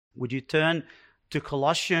Would you turn to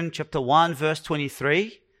Colossians chapter 1, verse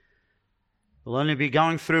 23? We'll only be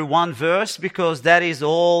going through one verse because that is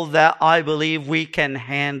all that I believe we can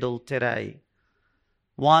handle today.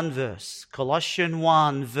 One verse, Colossians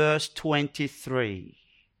 1, verse 23.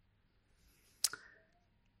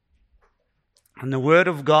 And the Word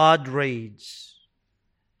of God reads,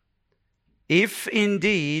 "If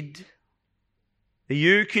indeed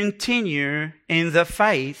you continue in the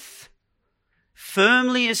faith,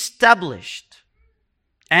 firmly established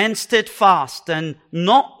and steadfast, and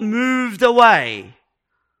not moved away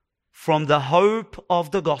from the hope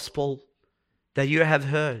of the gospel that you have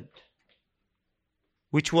heard,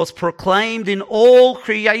 which was proclaimed in all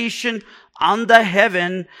creation under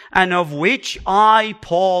heaven, and of which I,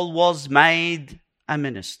 Paul, was made a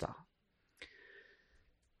minister."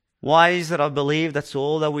 Why is it I believe that's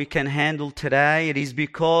all that we can handle today? It is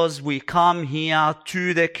because we come here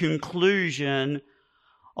to the conclusion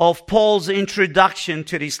of Paul's introduction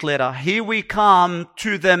to this letter. Here we come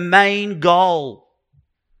to the main goal.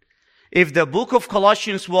 If the book of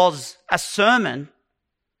Colossians was a sermon,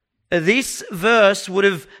 this verse would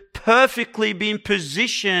have perfectly been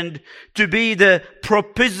positioned to be the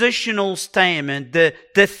propositional statement,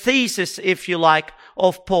 the thesis, if you like,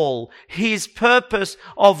 of Paul, his purpose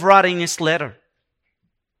of writing this letter.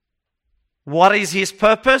 What is his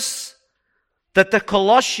purpose? That the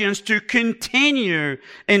Colossians to continue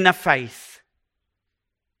in the faith,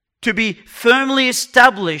 to be firmly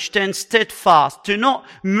established and steadfast, to not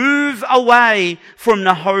move away from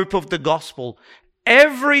the hope of the gospel.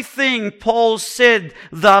 Everything Paul said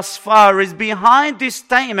thus far is behind this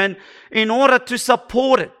statement in order to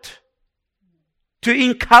support it, to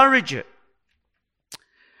encourage it.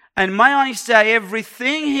 And may I say,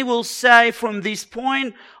 everything he will say from this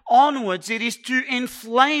point onwards, it is to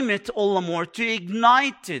inflame it all the more, to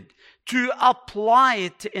ignite it, to apply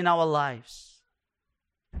it in our lives.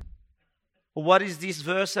 What is this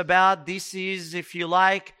verse about? This is, if you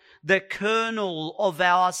like, the kernel of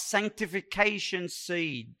our sanctification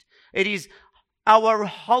seed. It is our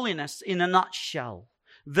holiness in a nutshell,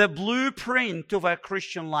 the blueprint of our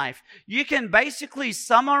Christian life. You can basically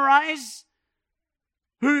summarize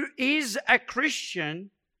who is a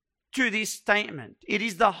Christian to this statement. It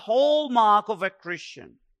is the hallmark of a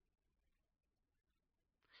Christian.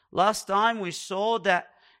 Last time we saw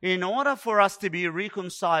that in order for us to be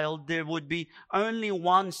reconciled, there would be only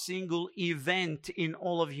one single event in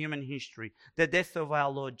all of human history, the death of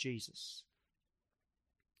our Lord Jesus.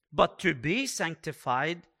 But to be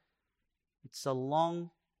sanctified, it's a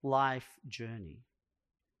long life journey.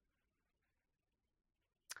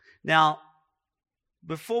 Now,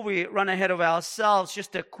 before we run ahead of ourselves,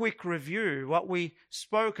 just a quick review. What we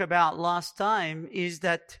spoke about last time is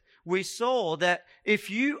that we saw that if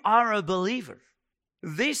you are a believer,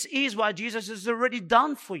 this is what Jesus has already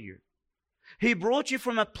done for you. He brought you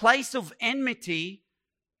from a place of enmity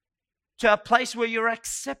to a place where you're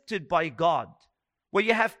accepted by God, where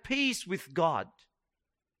you have peace with God.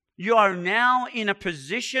 You are now in a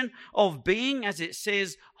position of being, as it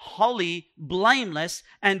says, holy, blameless,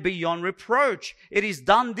 and beyond reproach. It is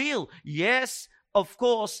done deal. Yes, of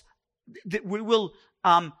course, we will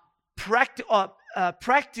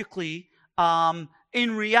practically,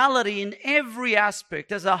 in reality, in every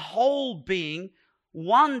aspect, as a whole being,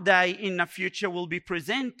 one day in the future will be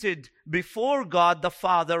presented before God the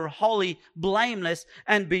Father, holy, blameless,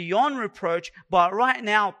 and beyond reproach. But right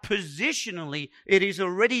now, positionally, it is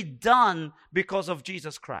already done because of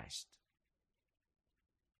Jesus Christ.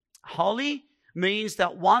 Holy means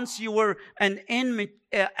that once you were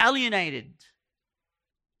alienated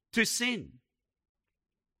to sin,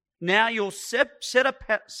 now you're set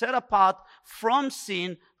apart from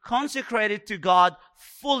sin, consecrated to God,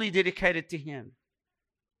 fully dedicated to Him.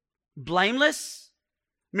 Blameless,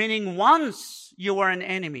 meaning once you were an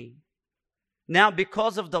enemy. Now,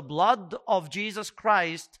 because of the blood of Jesus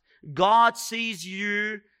Christ, God sees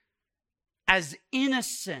you as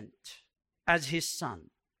innocent as His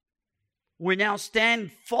Son. We now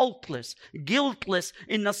stand faultless, guiltless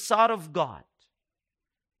in the sight of God,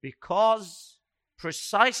 because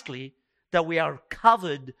precisely that we are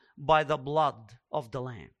covered by the blood of the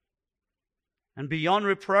Lamb. And beyond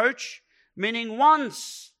reproach, meaning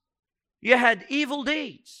once you had evil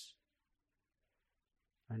deeds.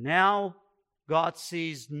 And now God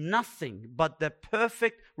sees nothing but the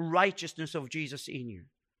perfect righteousness of Jesus in you.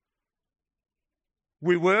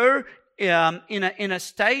 We were in a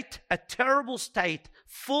state, a terrible state,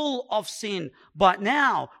 full of sin. But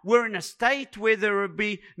now we're in a state where there will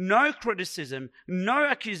be no criticism, no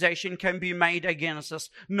accusation can be made against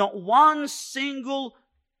us. Not one single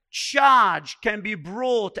charge can be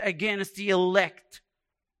brought against the elect,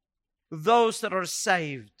 those that are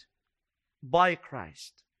saved by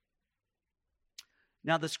Christ.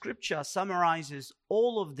 Now, the scripture summarizes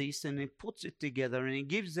all of this and it puts it together and it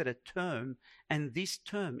gives it a term, and this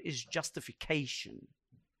term is justification.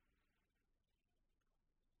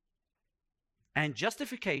 And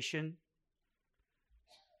justification,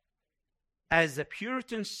 as the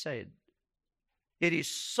Puritans said, it is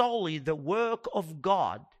solely the work of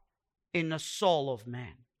God in the soul of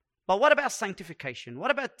man. But what about sanctification?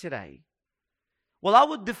 What about today? Well, I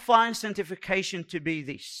would define sanctification to be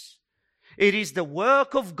this. It is the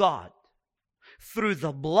work of God through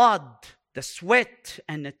the blood, the sweat,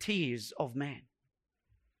 and the tears of man.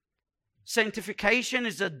 Sanctification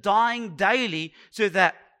is a dying daily so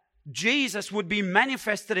that Jesus would be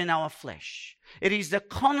manifested in our flesh. It is the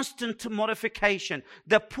constant mortification,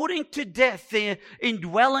 the putting to death the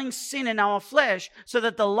indwelling sin in our flesh so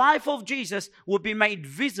that the life of Jesus would be made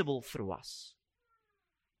visible through us.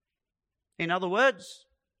 In other words,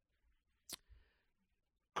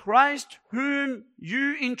 Christ whom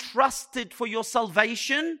you entrusted for your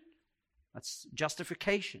salvation, that's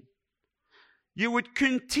justification. You would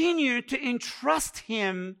continue to entrust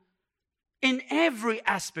Him in every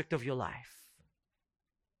aspect of your life.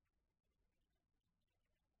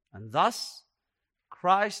 And thus,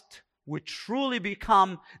 Christ would truly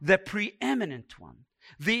become the preeminent one,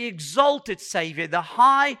 the exalted Savior, the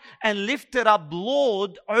high and lifted up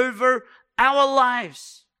Lord over our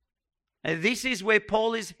lives. And this is where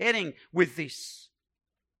Paul is heading with this.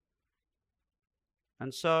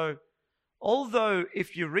 And so, although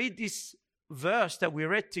if you read this verse that we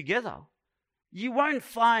read together, you won't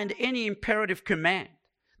find any imperative command.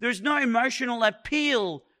 There's no emotional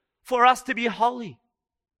appeal for us to be holy.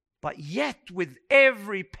 But yet, with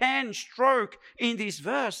every pen stroke in this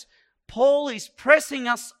verse, Paul is pressing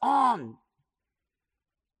us on.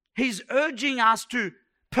 He's urging us to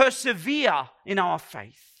persevere in our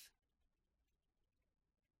faith.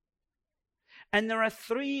 And there are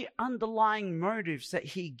three underlying motives that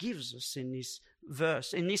he gives us in this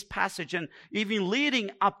verse, in this passage, and even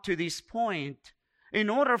leading up to this point, in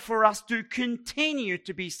order for us to continue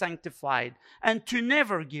to be sanctified and to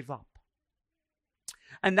never give up.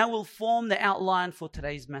 And that will form the outline for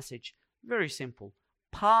today's message. Very simple.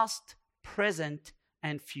 Past, present,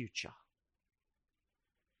 and future.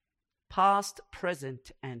 Past,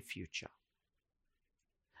 present, and future.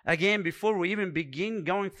 Again, before we even begin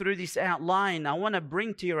going through this outline, I want to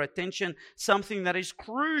bring to your attention something that is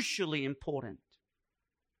crucially important.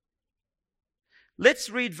 Let's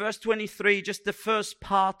read verse 23, just the first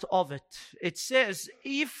part of it. It says,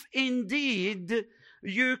 if indeed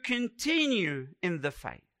you continue in the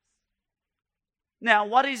faith. Now,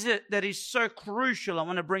 what is it that is so crucial I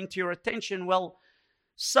want to bring to your attention? Well,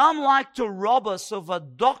 some like to rob us of a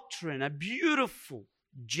doctrine, a beautiful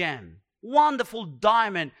gem, wonderful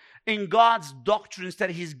diamond in God's doctrines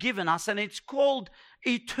that He's given us, and it's called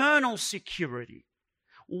eternal security.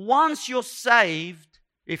 Once you're saved,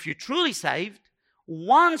 if you're truly saved,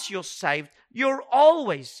 once you're saved, you're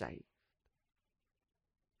always saved.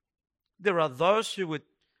 There are those who would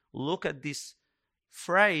look at this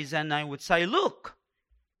phrase and they would say, look,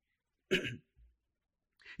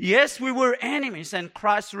 yes, we were enemies and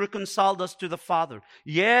Christ reconciled us to the Father.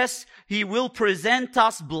 Yes, He will present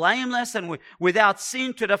us blameless and without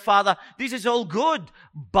sin to the Father. This is all good,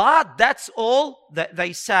 but that's all that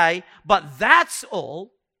they say. But that's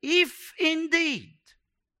all if indeed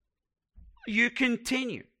you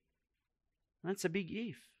continue. That's a big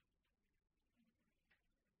if.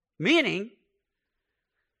 Meaning,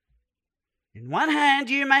 in one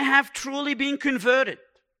hand, you may have truly been converted,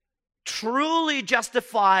 truly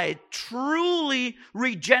justified, truly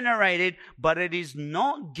regenerated, but it is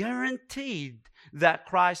not guaranteed that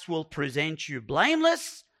Christ will present you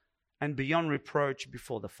blameless and beyond reproach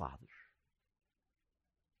before the Father.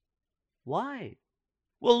 Why?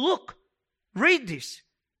 Well, look, read this.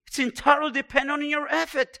 It's entirely dependent on your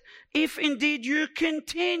effort, if indeed you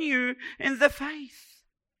continue in the faith.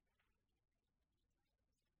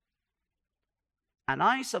 And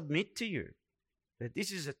I submit to you that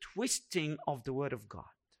this is a twisting of the Word of God.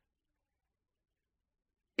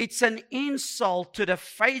 It's an insult to the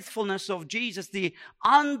faithfulness of Jesus, the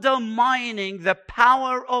undermining the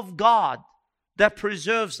power of God that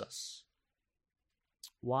preserves us.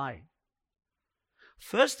 Why?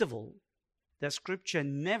 First of all, the Scripture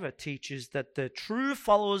never teaches that the true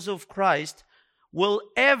followers of Christ will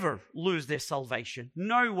ever lose their salvation.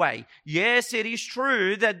 No way. Yes, it is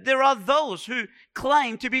true that there are those who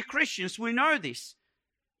claim to be Christians. We know this.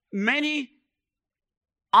 Many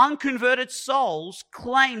unconverted souls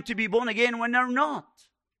claim to be born again when they're not.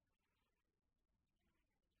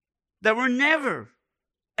 They were never,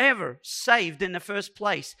 ever saved in the first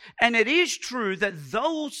place. And it is true that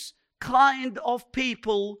those kind of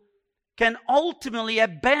people can ultimately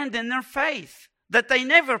abandon their faith that they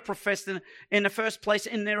never professed in the first place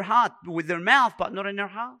in their heart, with their mouth, but not in their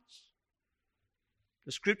hearts.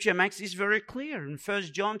 The scripture makes this very clear in 1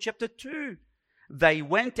 John chapter 2. They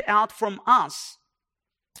went out from us,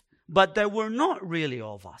 but they were not really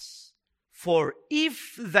of us. For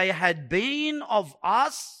if they had been of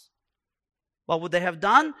us, what would they have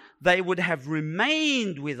done? They would have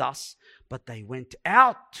remained with us, but they went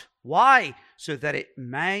out. Why? So that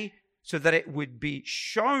it would be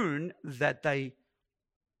shown that they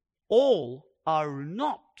all are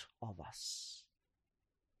not of us.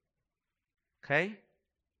 Okay?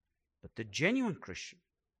 But the genuine Christian,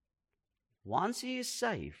 once he is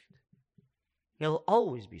saved, he'll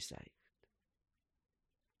always be saved.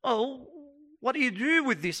 Oh, what do you do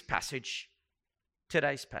with this passage?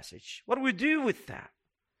 Today's passage. What do we do with that?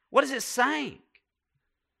 What is it saying?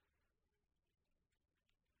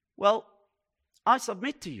 Well, I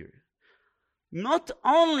submit to you, not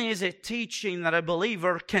only is it teaching that a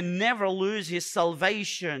believer can never lose his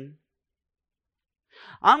salvation,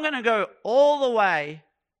 I'm going to go all the way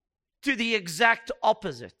to the exact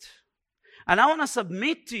opposite. And I want to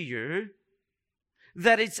submit to you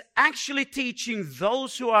that it's actually teaching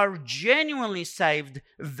those who are genuinely saved,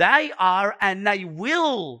 they are and they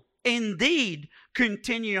will indeed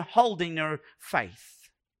continue holding their faith.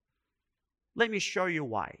 Let me show you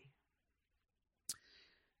why.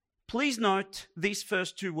 Please note these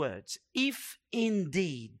first two words, if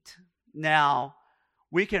indeed. Now,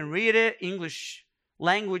 we can read it. English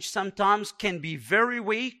language sometimes can be very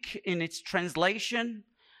weak in its translation.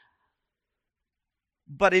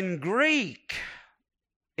 But in Greek,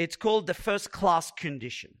 it's called the first class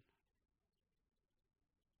condition.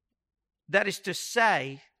 That is to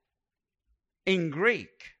say, in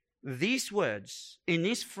Greek, these words, in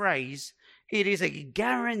this phrase, it is a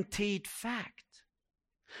guaranteed fact.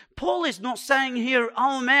 Paul is not saying here,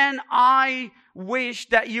 oh man, I wish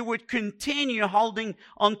that you would continue holding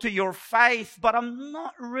onto your faith, but I'm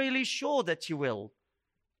not really sure that you will.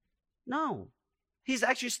 No, he's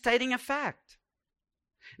actually stating a fact.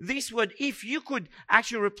 This word, if you could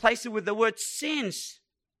actually replace it with the word since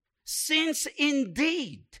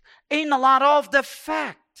indeed, in a lot of the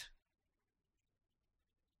fact.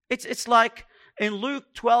 It's like in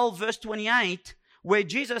Luke 12 verse 28, where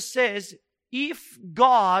Jesus says, if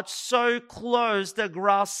God so clothes the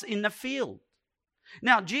grass in the field.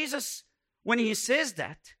 Now, Jesus, when he says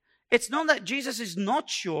that, it's not that Jesus is not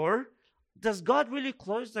sure. Does God really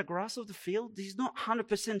clothe the grass of the field? He's not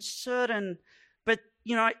 100% certain. But,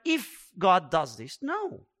 if God does this,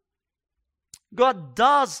 no. God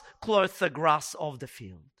does clothe the grass of the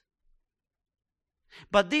field.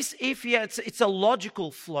 But this if here, it's a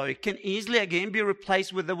logical flow. It can easily again be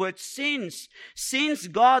replaced with the word since. Since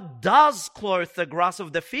God does clothe the grass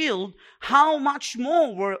of the field, how much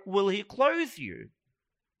more will he clothe you?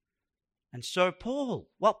 And so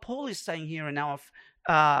what Paul is saying here in our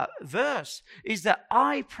verse is that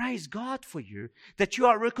I praise God for you, that you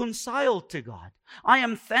are reconciled to God. I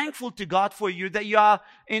am thankful to God for you that you are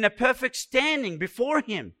in a perfect standing before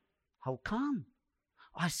him. How come?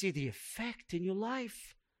 I see the effect in your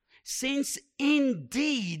life. Since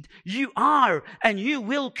indeed you are and you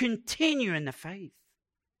will continue in the faith.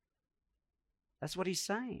 That's what he's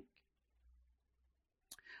saying.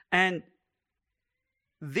 And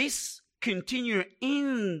this continue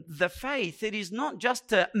in the faith, it is not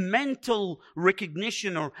just a mental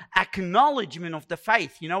recognition or acknowledgement of the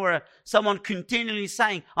faith, where someone continually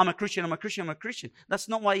saying, I'm a Christian, I'm a Christian, I'm a Christian. That's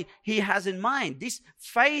not what he has in mind. This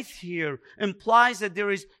faith here implies that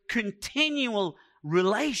there is continual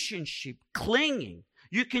relationship, clinging.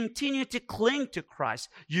 You continue to cling to Christ.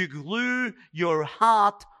 You glue your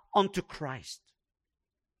heart onto Christ.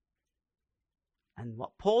 And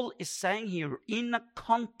what Paul is saying here in the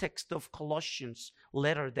context of Colossians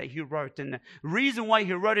letter that he wrote, and the reason why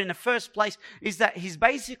he wrote in the first place is that he's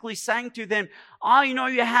basically saying to them, I know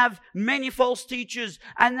you have many false teachers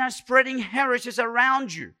and they're spreading heresies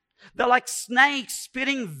around you. They're like snakes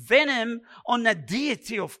spitting venom on the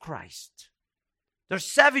deity of Christ. They're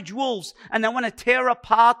savage wolves and they want to tear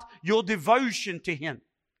apart your devotion to him.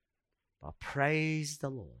 But praise the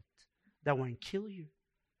Lord, they won't kill you.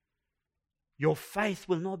 Your faith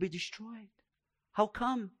will not be destroyed. How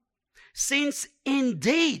come? Since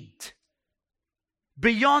indeed,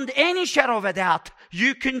 beyond any shadow of a doubt,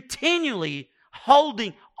 you continually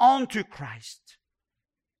holding on to Christ.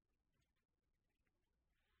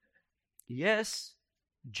 Yes,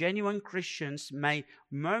 genuine Christians may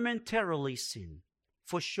momentarily sin,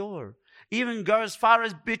 for sure. Even go as far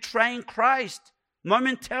as betraying Christ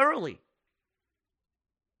momentarily.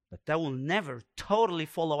 But they will never totally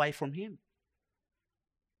fall away from Him.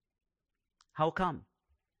 How come?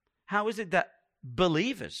 How is it that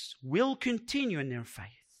believers will continue in their faith?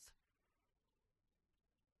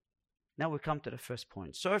 Now we come to the first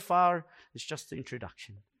point. So far, it's just the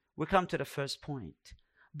introduction. We come to the first point.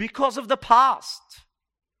 Because of the past.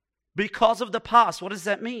 Because of the past. What does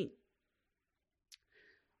that mean?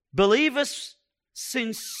 Believers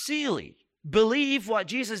sincerely believe what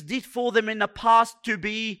Jesus did for them in the past to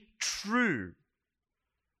be true.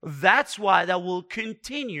 That's why they will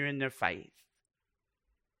continue in their faith.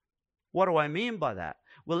 What do I mean by that?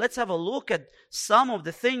 Well, let's have a look at some of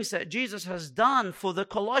the things that Jesus has done for the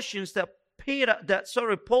Colossians that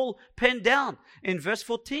Paul penned down. In verse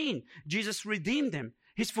 14, Jesus redeemed them.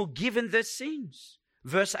 He's forgiven their sins.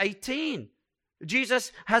 Verse 18,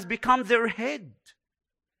 Jesus has become their head.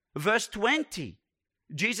 Verse 20,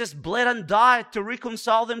 Jesus bled and died to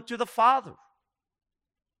reconcile them to the Father.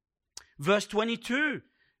 Verse 22,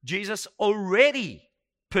 Jesus already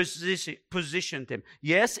positioned them.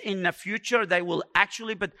 Yes, in the future they will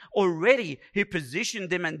actually, but already He positioned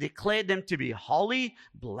them and declared them to be holy,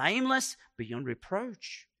 blameless, beyond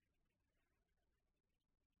reproach.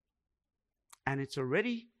 And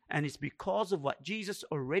it's because of what Jesus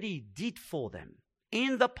already did for them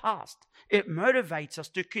in the past. It motivates us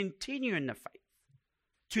to continue in the faith,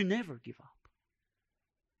 to never give up.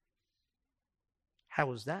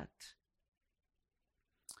 How is that?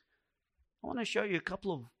 I want to show you a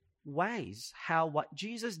couple of ways how what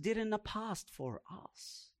Jesus did in the past for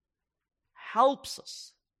us helps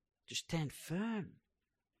us to stand firm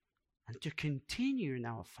and to continue in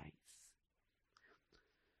our faith.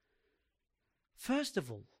 First of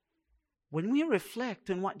all, when we reflect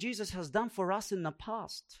on what Jesus has done for us in the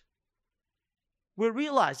past, we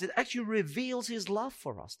realize it actually reveals His love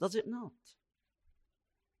for us, does it not?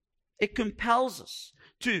 It compels us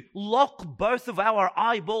to lock both of our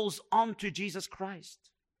eyeballs onto Jesus Christ.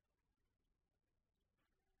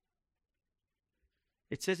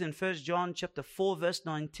 It says in 1 John chapter 4 verse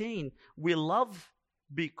 19, we love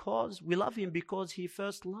Him because He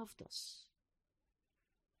first loved us.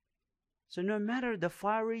 So no matter the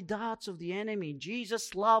fiery darts of the enemy,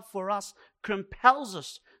 Jesus' love for us compels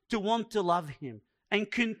us to want to love Him and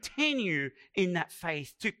continue in that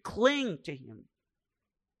faith, to cling to Him.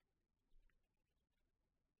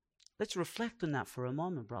 Let's reflect on that for a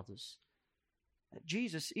moment, brothers. That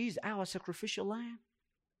Jesus is our sacrificial lamb.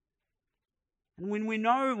 And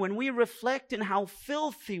when we reflect on how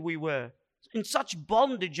filthy we were, in such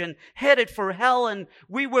bondage and headed for hell, and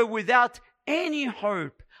we were without any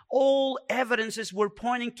hope, all evidences were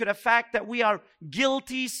pointing to the fact that we are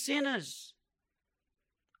guilty sinners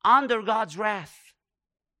under God's wrath,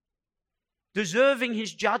 deserving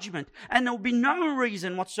His judgment. And there will be no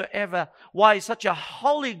reason whatsoever why such a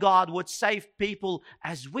holy God would save people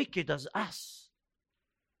as wicked as us.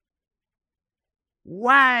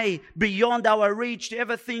 Way beyond our reach to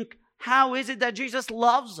ever think, how is it that Jesus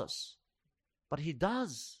loves us? But He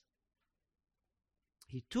does.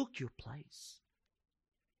 He took your place.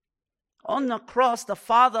 On the cross, the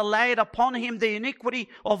Father laid upon Him the iniquity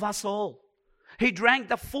of us all. He drank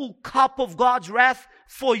the full cup of God's wrath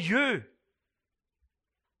for you.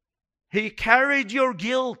 He carried your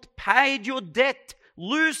guilt, paid your debt,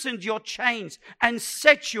 loosened your chains, and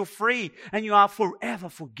set you free, and you are forever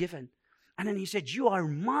forgiven. And then He said, you are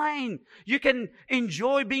mine. You can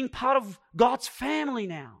enjoy being part of God's family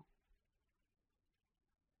now.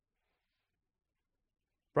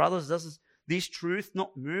 Brothers, does this truth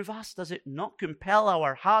not move us? Does it not compel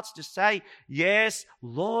our hearts to say, yes,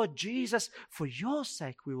 Lord Jesus, for your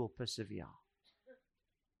sake we will persevere?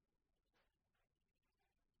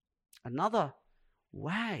 Another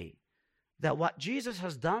way that what Jesus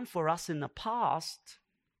has done for us in the past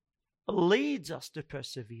leads us to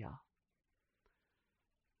persevere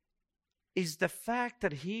is the fact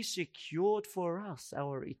that He secured for us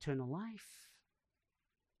our eternal life.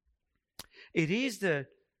 It is the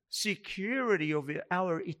security of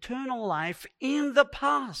our eternal life in the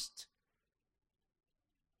past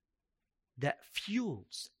that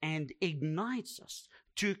fuels and ignites us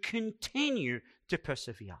to continue to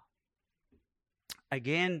persevere.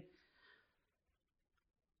 Again,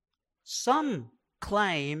 some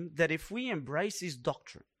claim that if we embrace this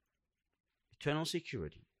doctrine, eternal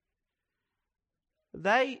security,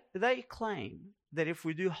 they claim that if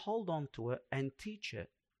we do hold on to it and teach it,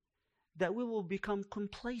 that we will become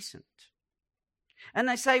complacent. And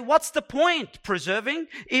they say, what's the point preserving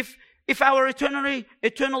if if our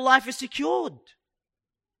eternal life is secured?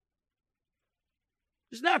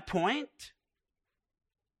 There's no point.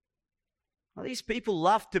 Well, these people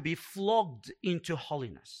love to be flogged into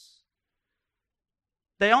holiness.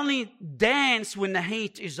 They only dance when the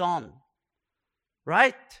heat is on,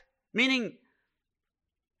 right? Meaning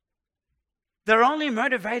they're only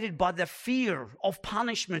motivated by the fear of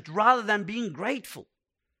punishment rather than being grateful.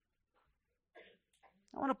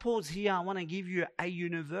 I want to pause here. I want to give you a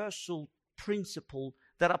universal principle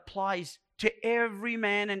that applies to every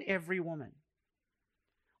man and every woman.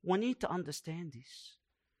 We need to understand this.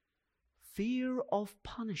 Fear of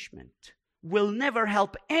punishment will never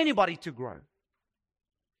help anybody to grow.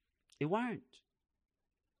 It won't.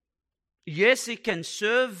 Yes, it can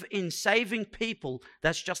serve in saving people.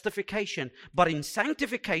 That's justification. But in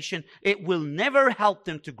sanctification, it will never help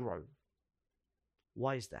them to grow.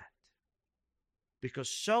 Why is that? Because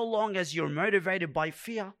so long as you're motivated by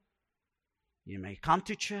fear, you may come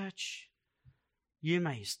to church, you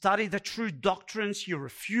may study the true doctrines, you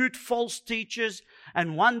refute false teachers,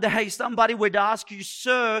 and one day somebody would ask you,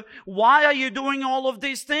 "Sir, why are you doing all of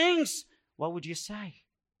these things?" What would you say?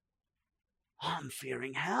 "I'm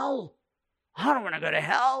fearing hell. I don't want to go to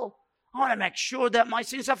hell. I want to make sure that my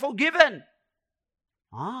sins are forgiven."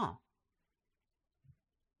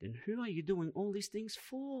 Then who are you doing all these things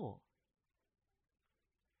for?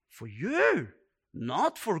 For you,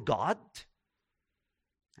 not for God.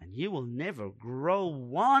 And you will never grow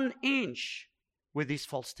 1 inch with this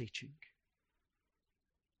false teaching.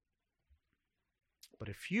 But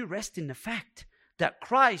if you rest in the fact that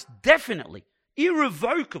Christ definitely,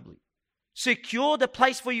 irrevocably secured a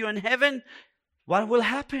place for you in heaven, what will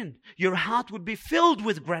happen? Your heart would be filled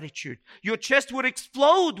with gratitude. Your chest would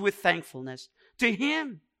explode with thankfulness to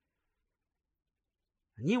Him.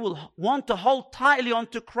 And you will want to hold tightly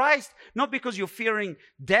onto Christ, not because you're fearing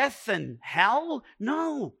death and hell,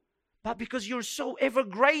 no, but because you're so ever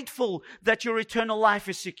grateful that your eternal life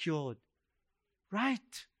is secured.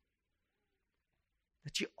 Right?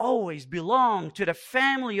 That you always belong to the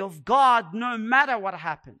family of God no matter what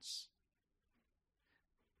happens.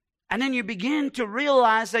 And then you begin to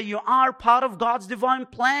realize that you are part of God's divine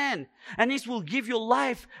plan. And this will give your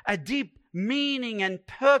life a deep meaning and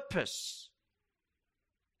purpose.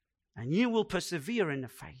 And you will persevere in the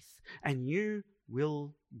faith. And you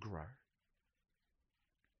will grow.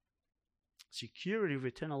 Security of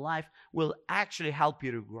eternal life will actually help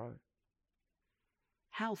you to grow.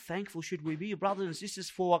 How thankful should we be, brothers and sisters,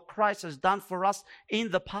 for what Christ has done for us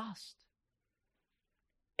in the past?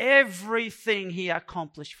 Everything He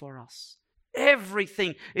accomplished for us.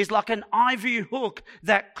 Everything is like an ivy hook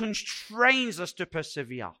that constrains us to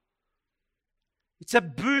persevere. It's a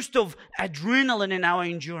boost of adrenaline in our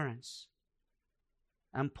endurance.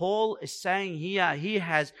 And Paul is saying here, he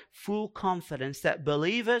has full confidence that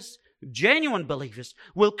believers, genuine believers,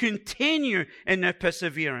 will continue in their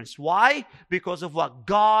perseverance. Why? Because of what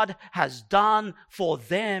God has done for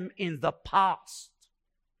them in the past.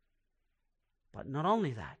 But not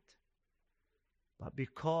only that, but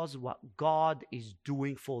because what God is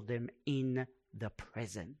doing for them in the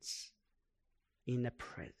present. In the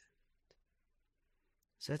present.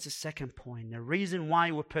 So that's the second point. The reason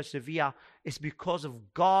why we persevere is because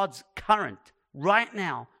of God's current, right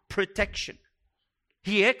now, protection.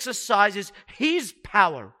 He exercises His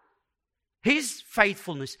power, His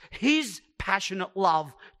faithfulness, His passionate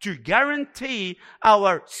love to guarantee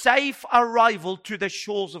our safe arrival to the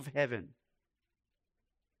shores of heaven.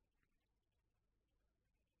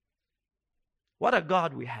 What a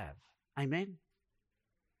God we have. Amen.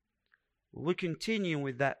 We'll continue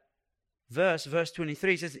with that verse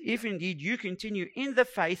 23 says, "If indeed you continue in the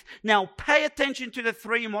faith," now pay attention to the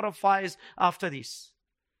 3 modifiers after this.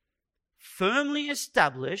 Firmly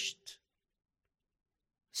established,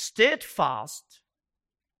 steadfast,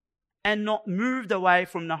 and not moved away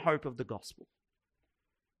from the hope of the gospel.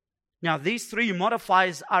 Now these 3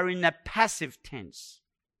 modifiers are in a passive tense.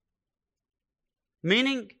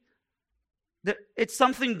 Meaning that it's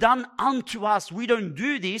something done unto us. We don't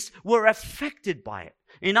do this, we're affected by it.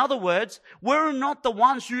 In other words, we're not the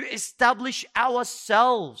ones who establish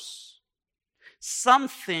ourselves.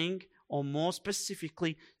 Something, or more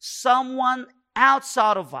specifically, someone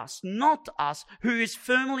outside of us, not us, who is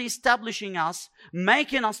firmly establishing us,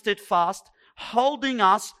 making us steadfast, holding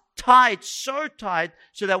us tight, so tight,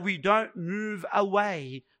 so that we don't move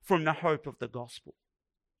away from the hope of the gospel.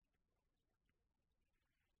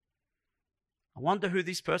 I wonder who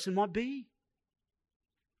this person might be.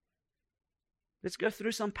 Let's go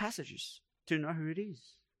through some passages to know who it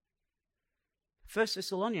is. 1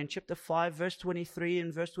 Thessalonians chapter 5, verse 23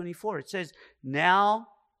 and verse 24. It says, "Now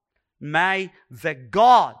may the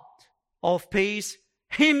God of peace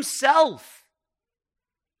Himself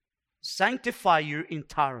sanctify you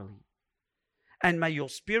entirely. And may your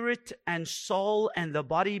spirit and soul and the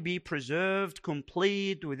body be preserved,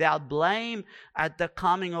 complete, without blame at the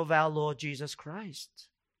coming of our Lord Jesus Christ.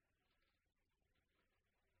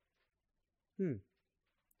 Who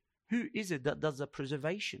is it that does the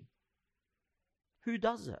preservation? Who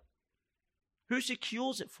does it? Who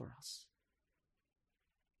secures it for us?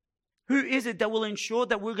 Who is it that will ensure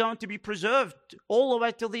that we're going to be preserved all the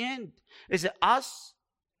way till the end? Is it us?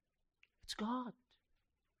 It's God.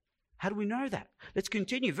 How do we know that? Let's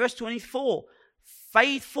continue. Verse 24.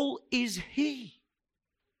 Faithful is He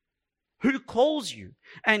who calls you,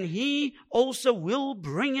 and He also will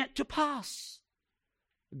bring it to pass.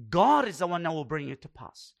 God is the one that will bring it to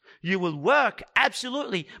pass. You will work,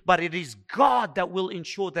 absolutely, but it is God that will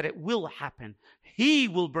ensure that it will happen. He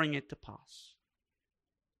will bring it to pass.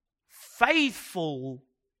 Faithful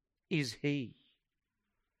is He.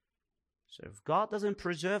 So if God doesn't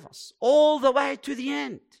preserve us all the way to the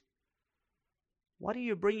end, what are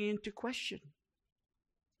you bringing into question?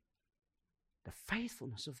 The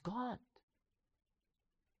faithfulness of God.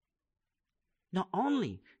 Not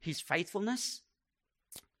only His faithfulness,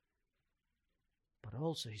 but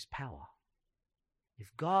also His power.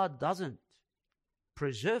 If God doesn't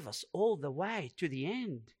preserve us all the way to the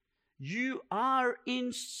end, you are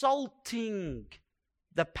insulting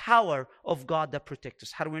the power of God that protects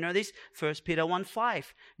us. How do we know this? 1 Peter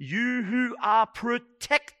 1:5. You who are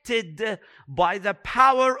protected by the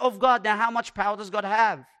power of God. Now, how much power does God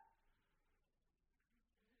have?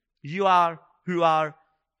 You are who are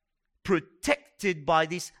protected by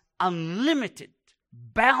this unlimited,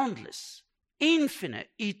 boundless, infinite,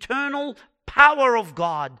 eternal power of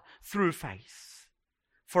God through faith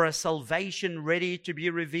for a salvation ready to be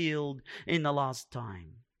revealed in the last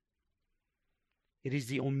time. It is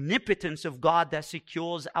the omnipotence of God that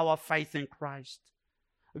secures our faith in Christ.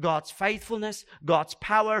 God's faithfulness, God's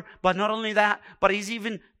power, but not only that, but His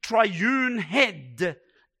even triune head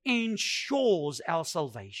ensures our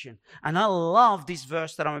salvation. And I love this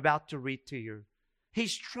verse that I'm about to read to you.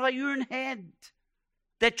 His triune head,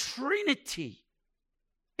 the Trinity,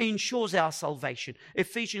 ensures our salvation.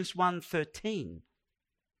 Ephesians 1:13.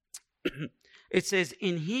 It says,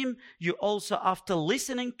 in Him you also, after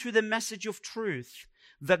listening to the message of truth,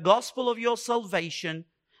 the gospel of your salvation,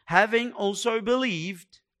 having also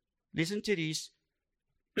believed, listen to this,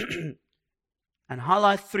 and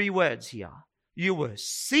highlight 3 words here. You were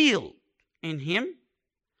sealed in Him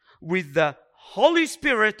with the Holy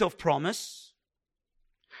Spirit of promise,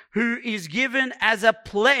 who is given as a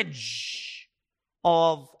pledge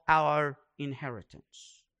of our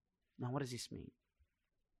inheritance. Now, what does this mean?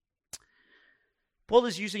 Paul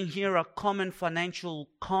is using here a common financial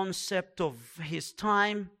concept of his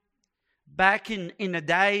time. Back in the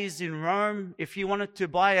days in Rome, if you wanted to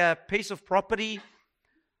buy a piece of property,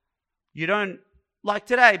 you don't, like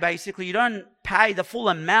today basically, you don't pay the full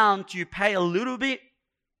amount, you pay a little bit,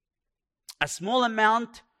 a small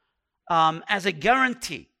amount as a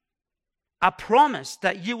guarantee, a promise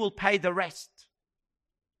that you will pay the rest.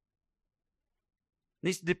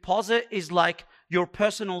 This deposit is like your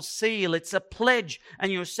personal seal. It's a pledge,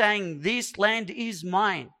 and you're saying, this land is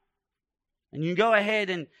mine. And you go ahead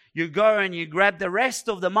and you go and you grab the rest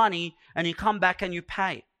of the money and you come back and you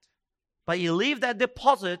pay it. But you leave that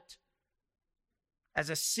deposit as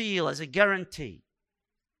a seal, as a guarantee.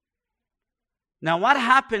 Now, what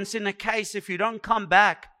happens in a case if you don't come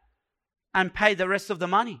back and pay the rest of the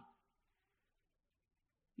money?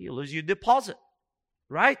 You lose your deposit,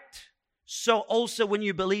 right? So also when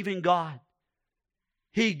you believe in God,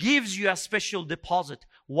 He gives you a special deposit.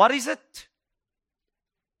 What is it?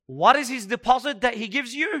 What is His deposit that He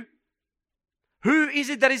gives you? Who is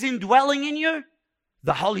it that is indwelling in you?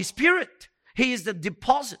 The Holy Spirit. He is the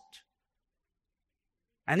deposit.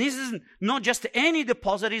 And this is not just any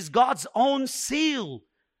deposit, it's God's own seal.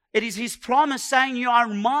 It is His promise saying, you are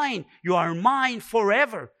mine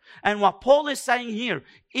forever. And what Paul is saying here,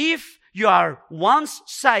 if you are once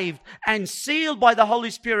saved and sealed by the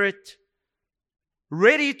Holy Spirit,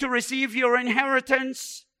 ready to receive your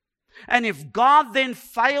inheritance, and if God then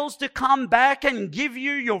fails to come back and give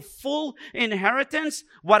you your full inheritance,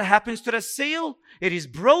 what happens to the seal? It is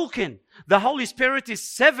broken. The Holy Spirit is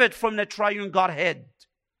severed from the triune Godhead.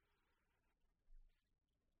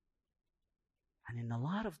 And in the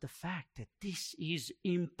light of the fact that this is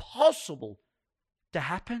impossible to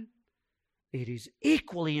happen, it is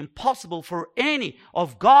equally impossible for any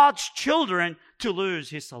of God's children to lose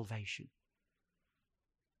his salvation.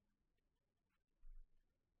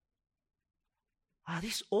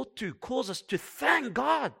 This ought to cause us to thank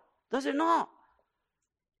God, does it not?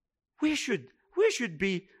 We should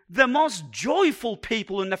be the most joyful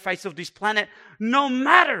people in the face of this planet, no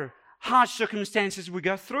matter harsh circumstances we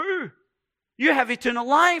go through. You have eternal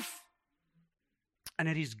life. And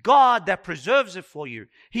it is God that preserves it for you.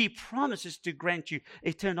 He promises to grant you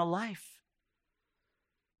eternal life.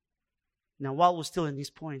 Now, while we're still in this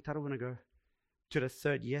point, I don't want to go to the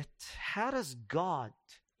third yet. How does God,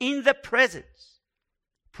 in the presence,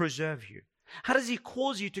 preserve you? How does He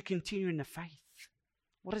cause you to continue in the faith?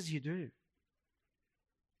 What does He do?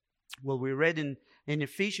 Well, we read in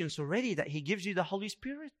Ephesians already that He gives you the Holy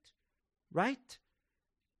Spirit, right?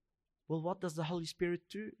 Well, what does the Holy Spirit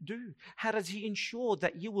do? How does He ensure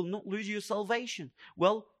that you will not lose your salvation?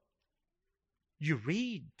 Well, you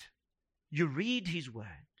read His Word.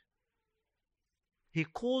 He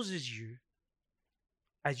causes you,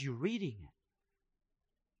 as you're reading it,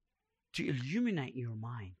 to illuminate your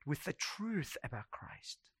mind with the truth about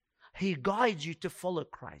Christ. He guides you to follow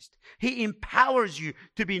Christ. He empowers you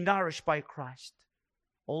to be nourished by Christ.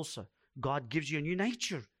 Also, God gives you a new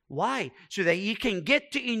nature. Why? So that you can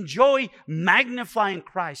get to enjoy magnifying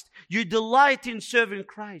Christ. You delight in serving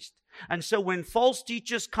Christ. And so when false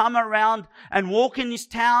teachers come around and walk in this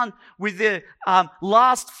town with the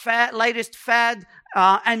latest fad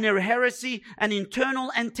and their heresy, an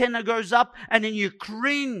internal antenna goes up and then you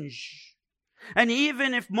cringe. And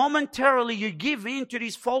even if momentarily you give in to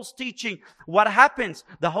this false teaching, what happens?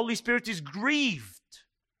 The Holy Spirit is grieved.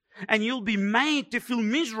 And you'll be made to feel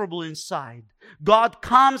miserable inside. God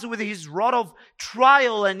comes with His rod of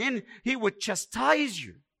trial and then He would chastise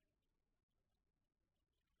you.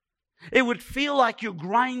 It would feel like you're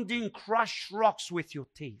grinding crushed rocks with your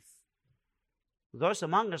teeth. Those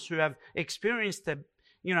among us who have experienced the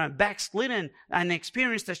backslidden and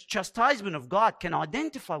experienced the chastisement of God can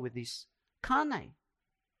identify with this, can't they?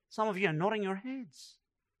 Some of you are nodding your heads.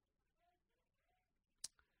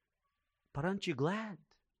 But aren't you glad?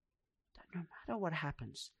 No matter what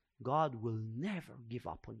happens, God will never give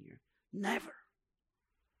up on you. Never.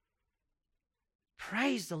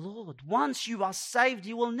 Praise the Lord. Once you are saved,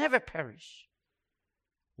 you will never perish.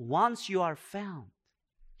 Once you are found,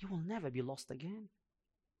 you will never be lost again.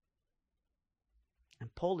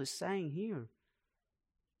 And Paul is saying here,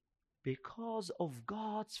 because of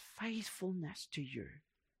God's faithfulness to you,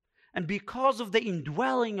 and because of the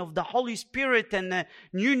indwelling of the Holy Spirit and the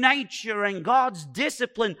new nature and God's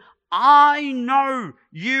discipline, I know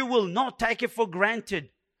you will not take it for granted.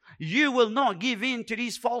 You will not give in to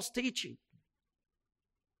this false teaching.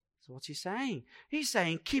 So what's he saying? He's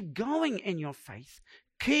saying keep going in your faith.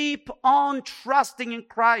 Keep on trusting in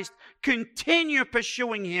Christ. Continue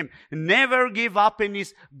pursuing Him. Never give up in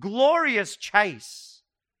this glorious chase.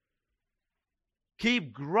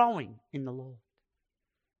 Keep growing in the Lord.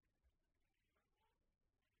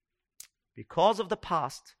 Because of the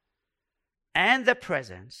past and the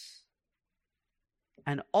present,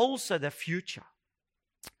 and also the future,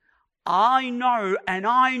 I know and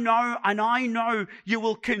I know and I know you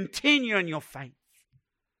will continue in your faith.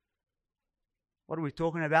 What are we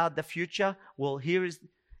talking about, the future? Well, here is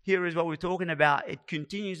what we're talking about. It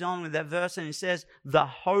continues on with that verse and it says, the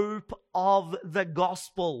hope of the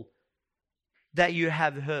gospel that you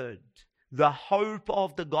have heard. The hope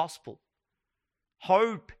of the gospel.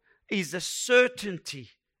 Hope is a certainty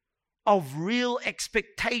of real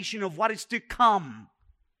expectation of what is to come.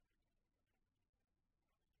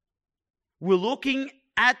 We're looking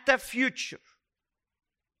at the future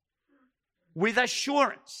with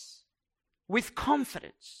assurance, with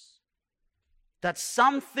confidence that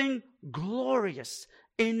something glorious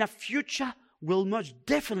in the future will most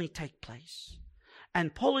definitely take place.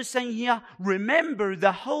 And Paul is saying here, remember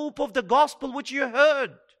the hope of the gospel which you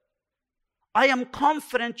heard. I am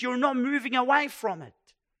confident you're not moving away from it.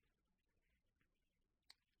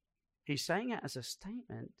 He's saying it as a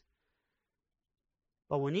statement,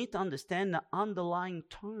 but we need to understand the underlying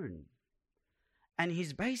tone. And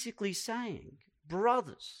he's basically saying,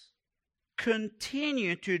 brothers,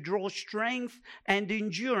 continue to draw strength and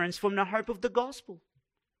endurance from the hope of the gospel.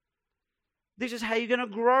 This is how you're going to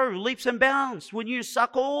grow leaps and bounds when you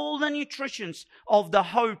suck all the nutritions of the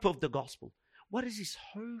hope of the gospel. What is this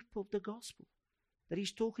hope of the gospel that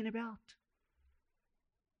he's talking about?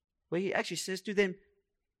 Well, he actually says to them,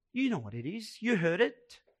 you know what it is. You heard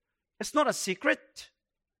it. It's not a secret.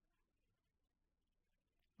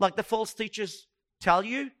 Like the false teachers tell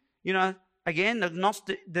you, again,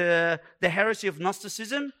 the heresy of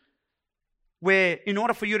Gnosticism, where in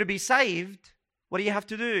order for you to be saved, what do you have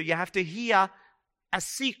to do? You have to hear a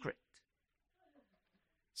secret.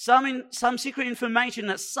 Some secret information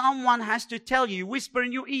that someone has to tell you, whisper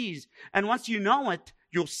in your ears. And once you know it,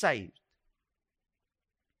 you're saved.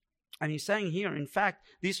 And he's saying here, in fact,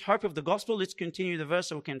 this hope of the gospel, let's continue the verse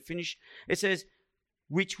so we can finish. It says,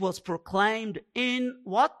 which was proclaimed in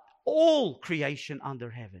what? All creation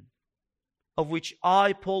under heaven, of which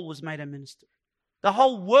I, Paul, was made a minister. The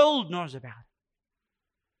whole world knows about it.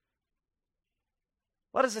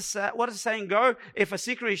 What does the saying go? If a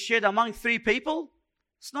secret is shared among 3 people,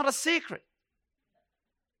 it's not a secret.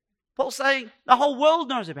 Paul's saying the whole world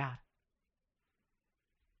knows about it.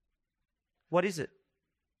 What is it?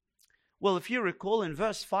 Well, if you recall in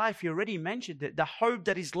verse 5, he already mentioned it, the hope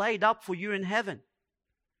that is laid up for you in heaven.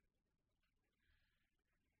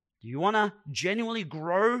 Do you want to genuinely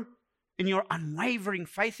grow in your unwavering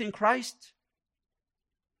faith in Christ?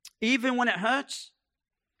 Even when it hurts?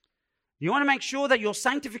 You want to make sure that your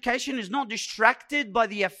sanctification is not distracted by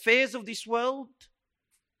the affairs of this world?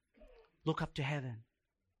 Look up to heaven.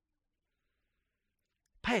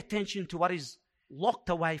 Pay attention to what is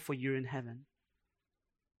locked away for you in heaven.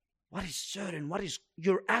 What is certain, what is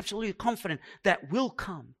you're absolutely confident that will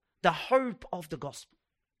come. The hope of the gospel.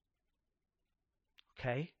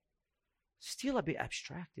 Okay? Still a bit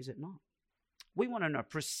abstract, is it not? We want to know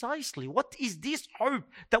precisely what is this hope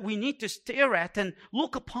that we need to stare at and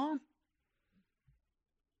look upon.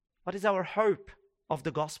 What is our hope of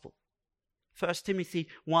the gospel? 1 Timothy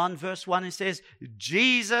 1 verse 1, it says,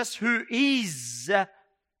 Jesus who is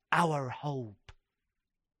our hope.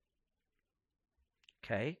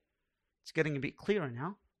 Okay, it's getting a bit clearer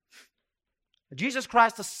now. Jesus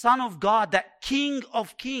Christ, the Son of God, that King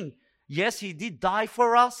of Kings. Yes, He did die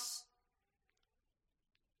for us.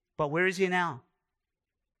 But where is He now?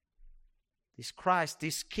 This Christ,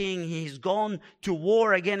 this King, He's gone to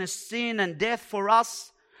war against sin and death for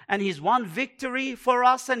us. And He's won victory for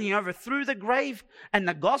us, and He overthrew the grave. And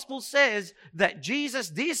the gospel says that Jesus,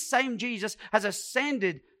 this same Jesus, has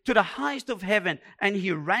ascended to the highest of heaven, and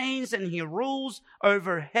He reigns and He rules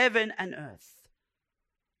over heaven and earth.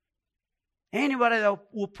 Anybody that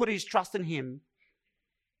will put his trust in Him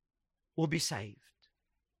will be saved.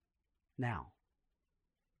 Now,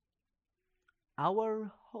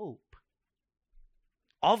 our hope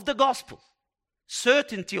of the gospel,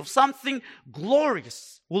 certainty of something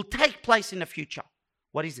glorious will take place in the future.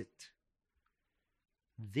 What is it?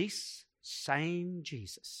 This same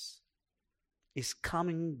Jesus is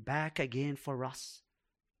coming back again for us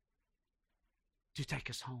to take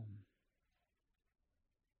us home.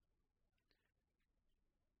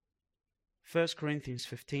 1 Corinthians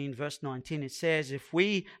 15 verse 19, it says, if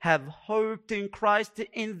we have hoped in Christ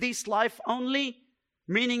in this life only,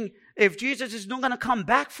 meaning if Jesus is not going to come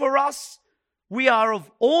back for us, we are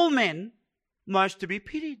of all men most to be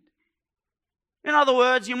pitied. In other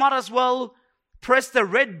words, you might as well press the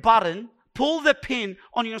red button, pull the pin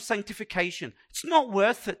on your sanctification. It's not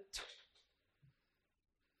worth it.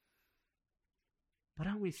 But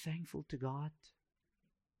aren't we thankful to God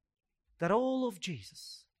that all of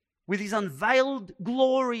Jesus, with His unveiled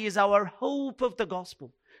glory, is our hope of the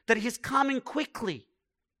gospel, that He's coming quickly.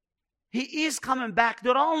 He is coming back,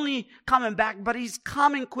 not only coming back, but He's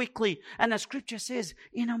coming quickly. And the scripture says,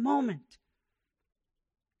 in a moment,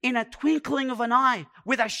 in a twinkling of an eye,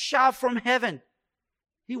 with a shout from heaven,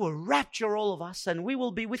 He will rapture all of us and we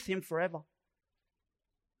will be with Him forever.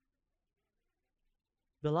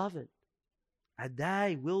 Beloved, a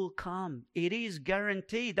day will come. It is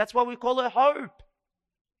guaranteed. That's why we call it hope.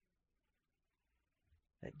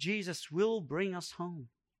 That Jesus will bring us home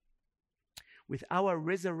with our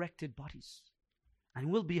resurrected bodies, and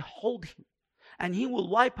we'll behold Him, and He will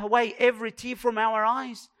wipe away every tear from our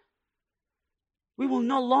eyes. We will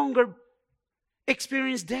no longer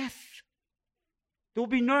experience death. There will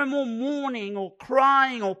be no more mourning or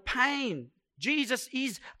crying or pain. Jesus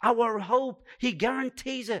is our hope. He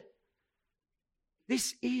guarantees it.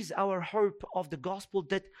 This is our hope of the gospel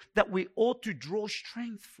that we ought to draw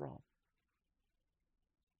strength from.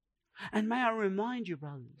 And may I remind you,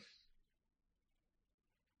 brothers,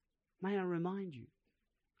 may I remind you,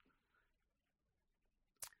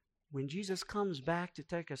 when Jesus comes back to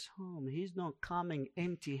take us home, He's not coming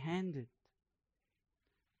empty-handed.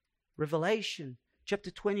 Revelation chapter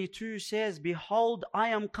 22 says, behold, I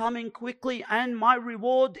am coming quickly, and my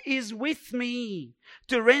reward is with me,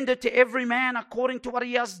 to render to every man according to what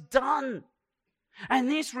he has done. And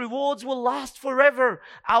these rewards will last forever.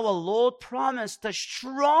 Our Lord promised the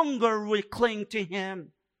stronger we cling to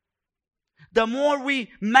Him, the more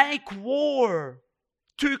we make war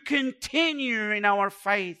to continue in our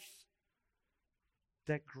faith,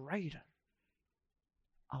 the greater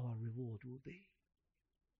our reward will be.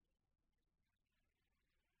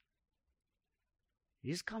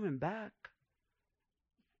 He's coming back.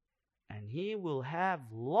 And He will have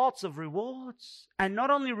lots of rewards. And not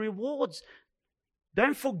only rewards,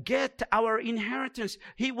 don't forget our inheritance.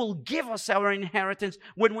 He will give us our inheritance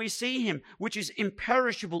when we see Him, which is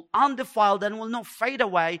imperishable, undefiled, and will not fade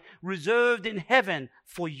away, reserved in heaven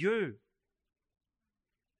for you.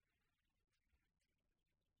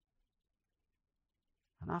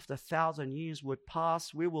 And after 1,000 years would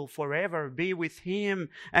pass, we will forever be with Him,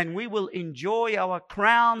 and we will enjoy our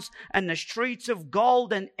crowns and the streets of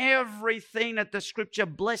gold and everything that the Scripture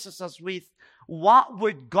blesses us with. What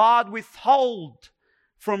would God withhold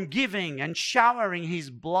from giving and showering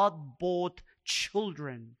His blood-bought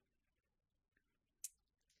children?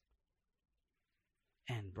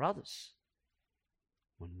 And brothers,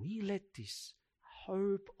 when we let this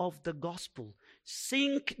hope of the gospel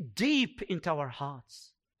sink deep into our hearts,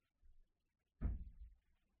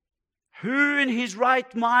 who in his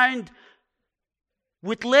right mind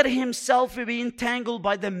would let himself be entangled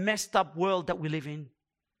by the messed up world that we live in?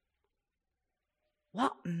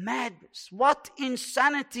 What madness, what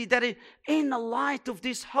insanity that in the light of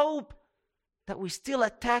this hope that we still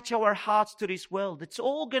attach our hearts to this world. It's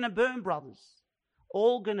all going to burn, brothers.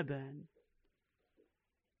 All going to burn.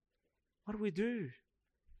 What do?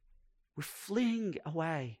 We fling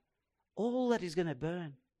away all that is going to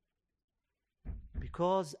burn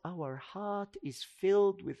because our heart is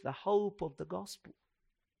filled with the hope of the gospel.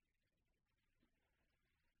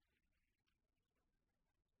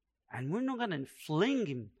 And we're not going to fling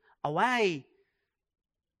him away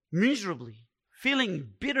miserably,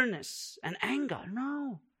 feeling bitterness and anger.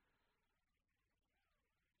 No.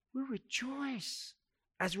 We rejoice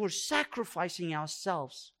as we're sacrificing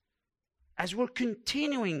ourselves, as we're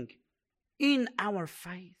continuing in our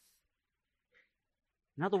faith.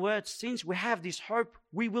 In other words, since we have this hope,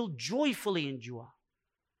 we will joyfully endure.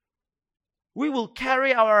 We will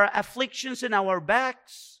carry our afflictions in our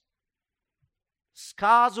backs,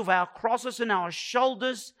 scars of our crosses in our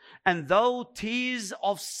shoulders, and though tears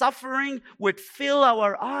of suffering would fill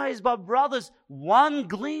our eyes, but brothers, one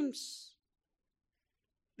glimpse,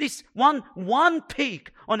 this one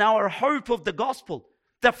peek on our hope of the gospel,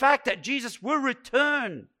 the fact that Jesus will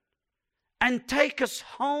return and take us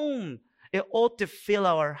home, it ought to fill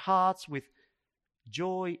our hearts with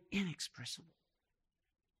joy inexpressible.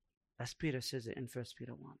 As Peter says it in 1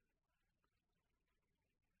 Peter 1.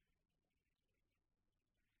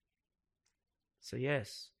 So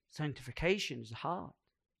yes, sanctification is hard.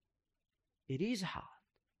 It is hard.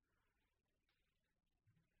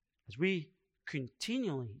 As we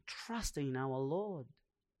continually trust in our Lord,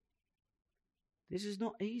 this is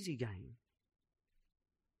not easy game.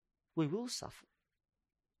 We will suffer.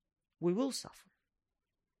 We will suffer.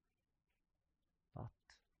 But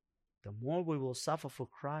the more we will suffer for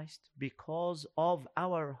Christ because of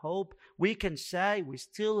our hope, we can say we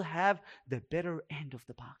still have the better end of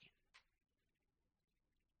the bargain.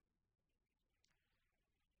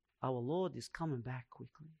 Our Lord is coming back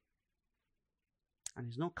quickly. And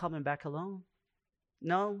He's not coming back alone.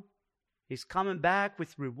 No. He's coming back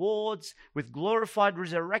with rewards, with glorified,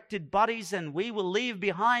 resurrected bodies, and we will leave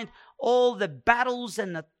behind all the battles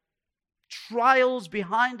and the trials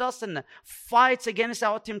behind us and the fights against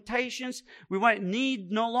our temptations. We won't need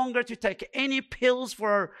no longer to take any pills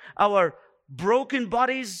for our broken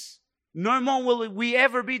bodies. No more will we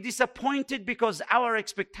ever be disappointed because our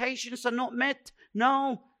expectations are not met.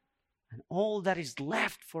 No. And all that is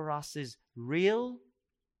left for us is real,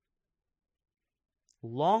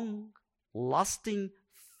 long-lasting,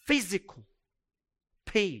 physical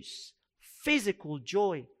peace, physical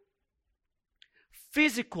joy,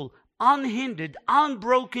 physical, unhindered,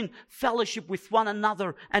 unbroken fellowship with one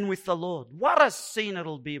another and with the Lord. What a scene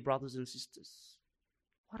it'll be, brothers and sisters.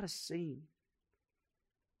 What a scene.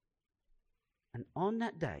 And on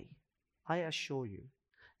that day, I assure you,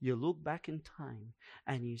 you look back in time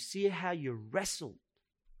and you see how you wrestled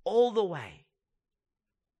all the way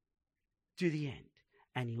to the end.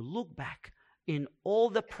 And you look back in all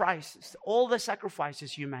the prices, all the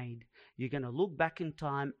sacrifices you made. You're going to look back in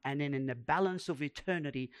time, and then in the balance of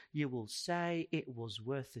eternity, you will say it was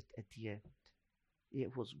worth it at the end.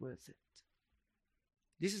 It was worth it.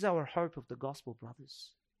 This is our hope of the gospel,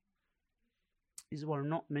 brothers. This is what we're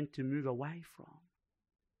not meant to move away from.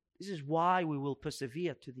 This is why we will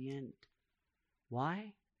persevere to the end.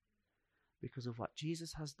 Why? Because of what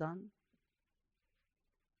Jesus has done.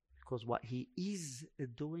 Because what He is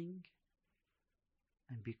doing.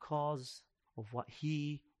 And because of what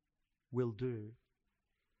He will do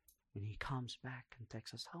when He comes back and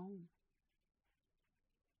takes us home.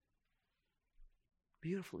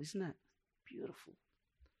 Beautiful, isn't it? Beautiful.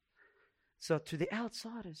 So to the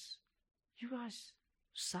outsiders, you guys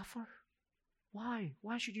suffer. Why?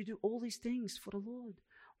 Why should you do all these things for the Lord?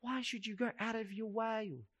 Why should you go out of your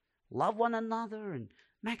way, love one another and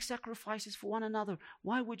make sacrifices for one another?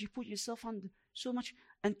 Why would you put yourself under so much?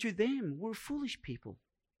 And to them, we're foolish people.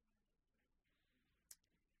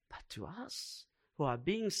 But to us, who are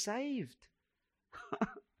being saved,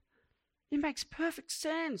 it makes perfect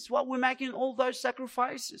sense why we're making all those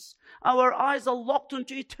sacrifices. Our eyes are locked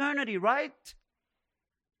onto eternity, right?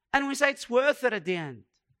 And we say it's worth it at the end.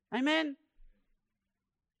 Amen?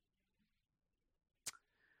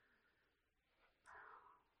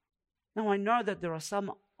 Now I know that there are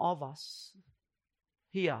some of us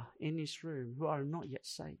here in this room who are not yet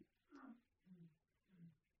saved.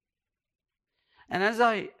 And as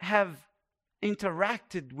I have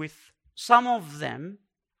interacted with some of them,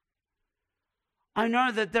 I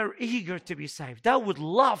know that they're eager to be saved. They would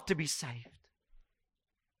love to be saved.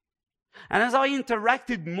 And as I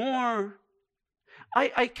interacted more,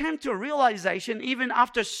 I came to a realization, even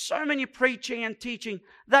after so many preaching and teaching,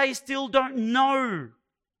 they still don't know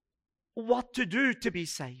what to do to be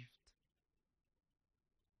saved.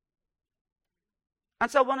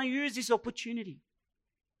 And so I want to use this opportunity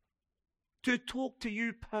to talk to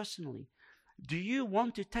you personally. Do you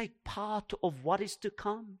want to take part of what is to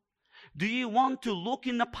come? Do you want to look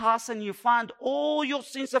in the past and you find all your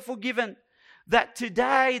sins are forgiven? That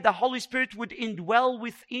today the Holy Spirit would indwell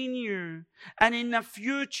within you, and in the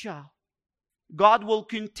future God will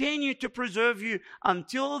continue to preserve you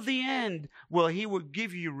until the end, where He will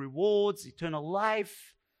give you rewards, eternal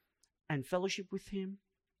life, and fellowship with Him?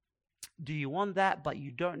 Do you want that, but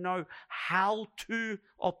you don't know how to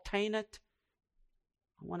obtain it?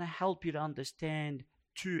 I want to help you to understand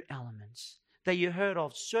two elements that you heard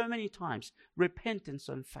of so many times: repentance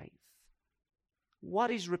and faith.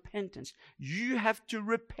 What is repentance? You have to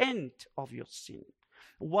repent of your sin.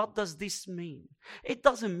 What does this mean? It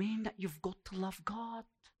doesn't mean that you've got to love God.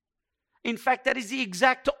 In fact, that is the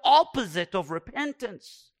exact opposite of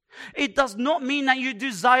repentance. It does not mean that you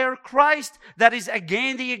desire Christ. That is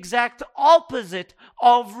again the exact opposite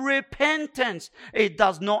of repentance. It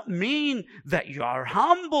does not mean that you are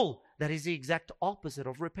humble. That is the exact opposite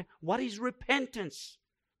of repentance. What is repentance?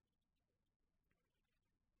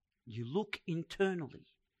 You look internally,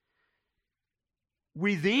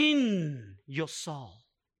 within your soul.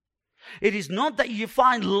 It is not that you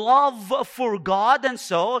find love for God and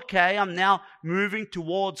so, okay, I'm now moving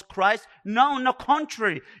towards Christ. No, on the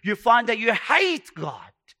contrary, you find that you hate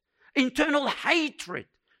God. Internal hatred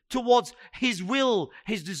towards His will,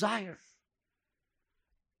 His desire.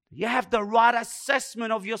 You have the right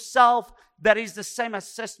assessment of yourself that is the same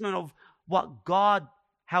assessment of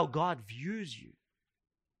how God views you.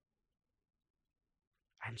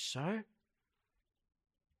 And so,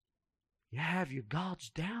 you have your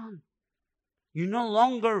guards down. You no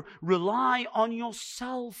longer rely on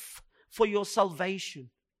yourself for your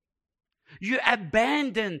salvation. You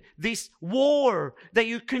abandon this war that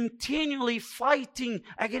you're continually fighting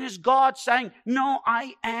against God, saying, no,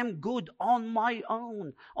 I am good on my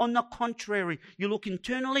own. On the contrary, you look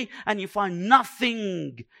internally and you find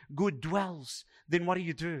nothing good dwells. Then what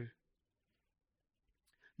do?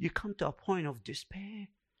 You come to a point of despair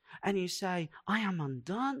and you say, I am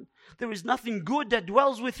undone. There is nothing good that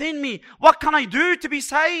dwells within me. What can I do to be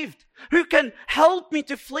saved? Who can help me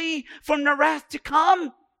to flee from the wrath to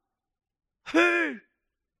come? Who?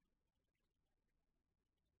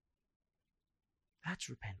 That's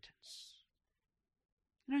repentance.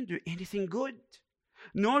 You don't do anything good,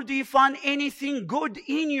 nor do you find anything good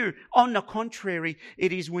in you. On the contrary,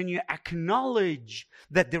 it is when you acknowledge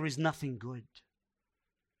that there is nothing good.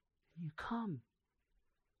 You come,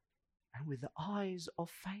 and with the eyes of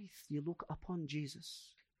faith, you look upon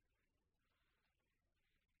Jesus.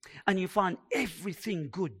 And you find everything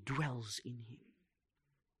good dwells in Him.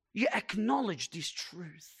 You acknowledge this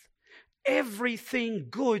truth. Everything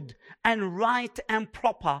good and right and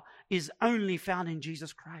proper is only found in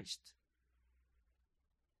Jesus Christ.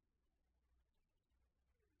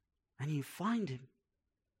 And you find Him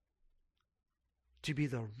to be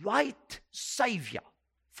the right Savior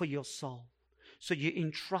for your soul. So you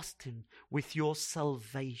entrust Him with your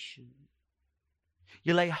salvation.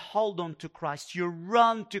 You lay hold on to Christ. You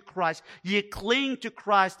run to Christ. You cling to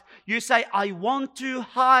Christ. You say, I want to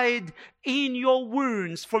hide in your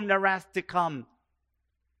wounds from the wrath to come.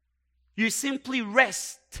 You simply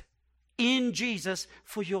rest in Jesus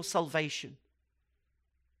for your salvation.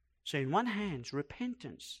 So in one hand,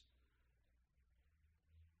 repentance.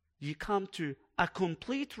 You come to a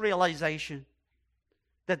complete realization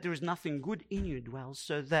that there is nothing good in you dwells,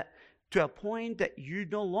 so that to a point that you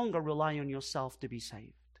no longer rely on yourself to be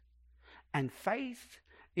saved. And faith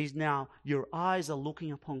is now your eyes are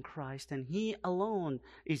looking upon Christ, and He alone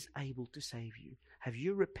is able to save you. Have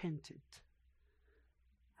you repented?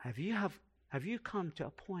 Have you come to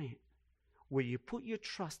a point where you put your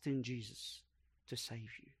trust in Jesus to save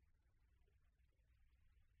you?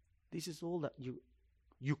 This is all that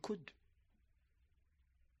you could.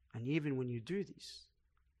 And even when you do this,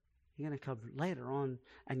 you're going to come later on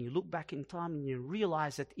and you look back in time and you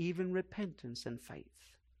realize that even repentance and faith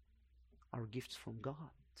are gifts from God.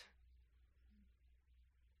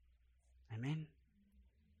 Amen.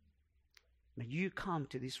 May you come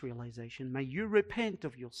to this realization. May you repent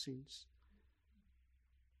of your sins.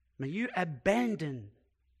 May you abandon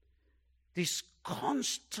this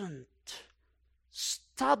constant,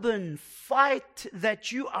 stubborn fight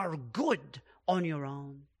that you are good on your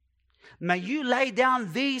own. May you lay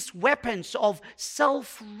down these weapons of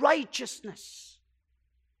self-righteousness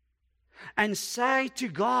and say to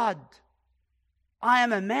God, I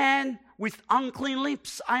am a man with unclean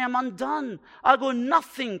lips. I am undone. I got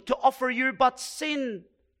nothing to offer you but sin.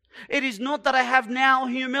 It is not that I have now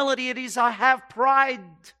humility. It is I have pride.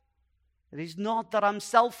 It is not that I'm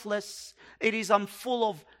selfless. It is I'm full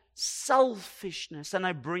of selfishness, and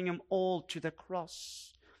I bring them all to the cross.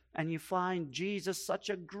 And you find Jesus such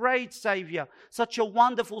a great Savior, such a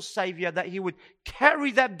wonderful Savior, that He would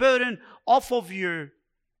carry that burden off of you,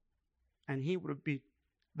 and He would be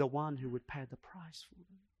the one who would pay the price for them.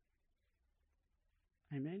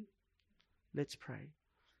 Amen. Let's pray.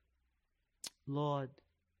 Lord,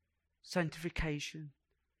 sanctification.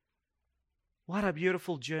 What a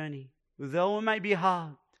beautiful journey. Though it may be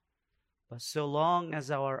hard, but so long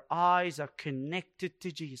as our eyes are connected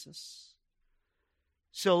to Jesus,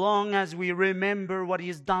 so long as we remember what He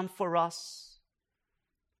has done for us,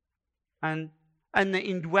 and the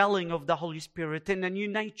indwelling of the Holy Spirit and the new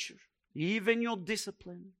nature, even your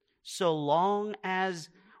discipline, so long as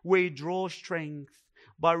we draw strength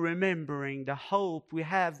by remembering the hope we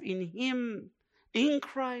have in Him, in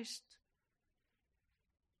Christ,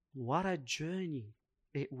 what a journey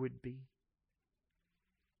it would be.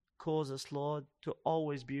 Cause us, Lord, to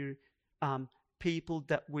always be people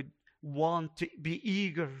that would want to be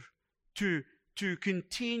eager to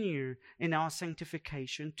continue in our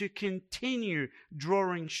sanctification, to continue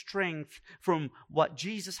drawing strength from what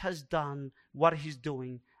Jesus has done, what He's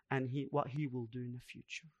doing, and what He will do in the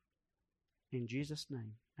future. In Jesus'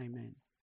 name, amen.